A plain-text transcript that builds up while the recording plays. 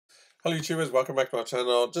Hello YouTubers, welcome back to my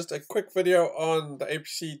channel. Just a quick video on the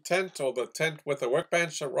APC tent, or the tent with the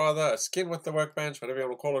workbench, or rather a skin with the workbench, whatever you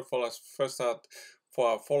want to call it, for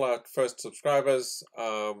our Fallout first subscribers.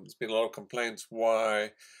 There's been a lot of complaints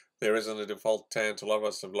why there isn't a default tent. A lot of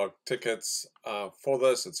us have logged tickets for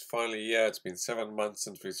this. It's finally here. It's been 7 months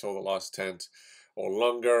since we saw the last tent, or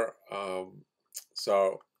longer.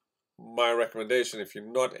 So my recommendation, if you're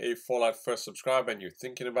not a Fallout first subscriber and you're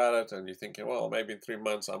thinking about it and you're thinking, well, maybe in 3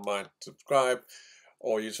 months I might subscribe,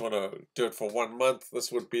 or you just want to do it for 1 month,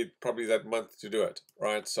 this would be probably that month to do it,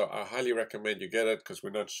 right? So I highly recommend you get it, because we're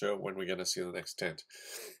not sure when we're going to see the next tent.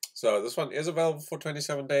 So this one is available for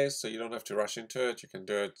 27 days, so you don't have to rush into it. You can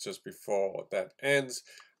do it just before that ends.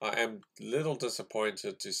 I am a little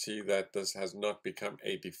disappointed to see that this has not become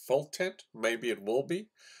a default tent. Maybe it will be.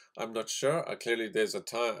 I'm not sure. Clearly, there's a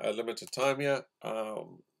limited time here.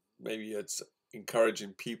 Maybe it's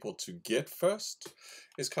encouraging people to get first,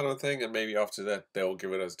 is kind of a thing, and maybe after that they'll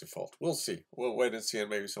give it as default. We'll see. We'll wait and see, and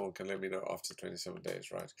maybe someone can let me know after 27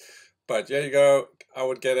 days, right? But there you go. I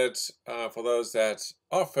would get it for those that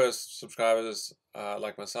are first subscribers,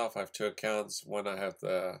 like myself. I have 2 accounts. One I have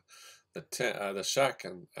the shack,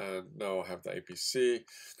 and now I have the APC.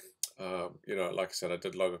 You know, like I said, I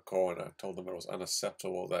did log a call and I told them it was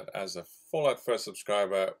unacceptable that as a Fallout first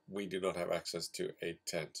subscriber, we do not have access to a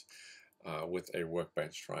tent with a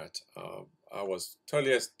workbench, right? I was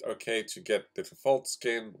totally okay to get the default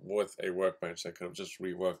skin with a workbench. I could have just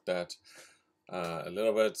reworked that a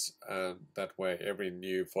little bit, and that way every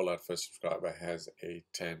new Fallout first subscriber has a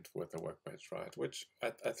tent with a workbench, right? Which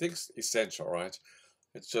I think is essential, right?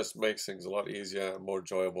 It just makes things a lot easier and more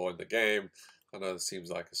enjoyable in the game. I know it seems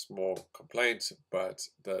like a small complaint, but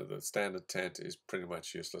the standard tent is pretty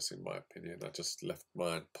much useless in my opinion. I just left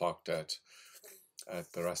mine parked at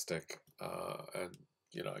the rustic, and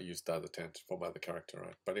you know, I used the other tent for my other character,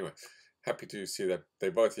 right? But anyway, happy to see that they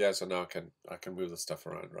both so now I can move the stuff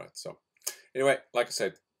around, right? So anyway, like I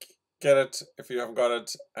said, get it if you haven't got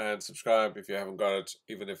it, and subscribe if you haven't got it,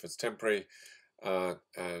 even if it's temporary,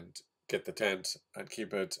 and get the tent and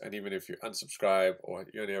keep it. And even if you unsubscribe or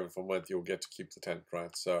you only have it for a month, you'll get to keep the tent,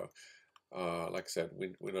 right? So like I said,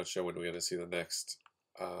 we're not sure when we're going to see the next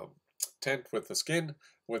tent with the skin,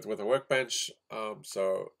 with a workbench.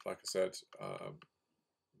 So like I said,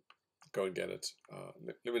 go and get it.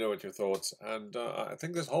 Let me know what your thoughts. And I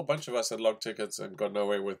think there's a whole bunch of us that logged tickets and got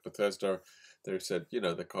nowhere with Bethesda. They said, you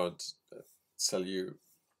know, they can't sell you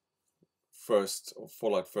first, or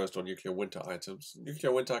Fallout first, or nuclear winter items.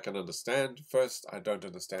 Nuclear winter I can understand. First, I don't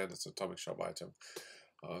understand. It's an atomic shop item,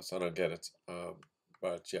 so I don't get it.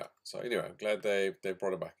 But yeah, so anyway, I'm glad they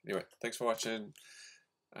brought it back. Anyway, thanks for watching,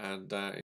 and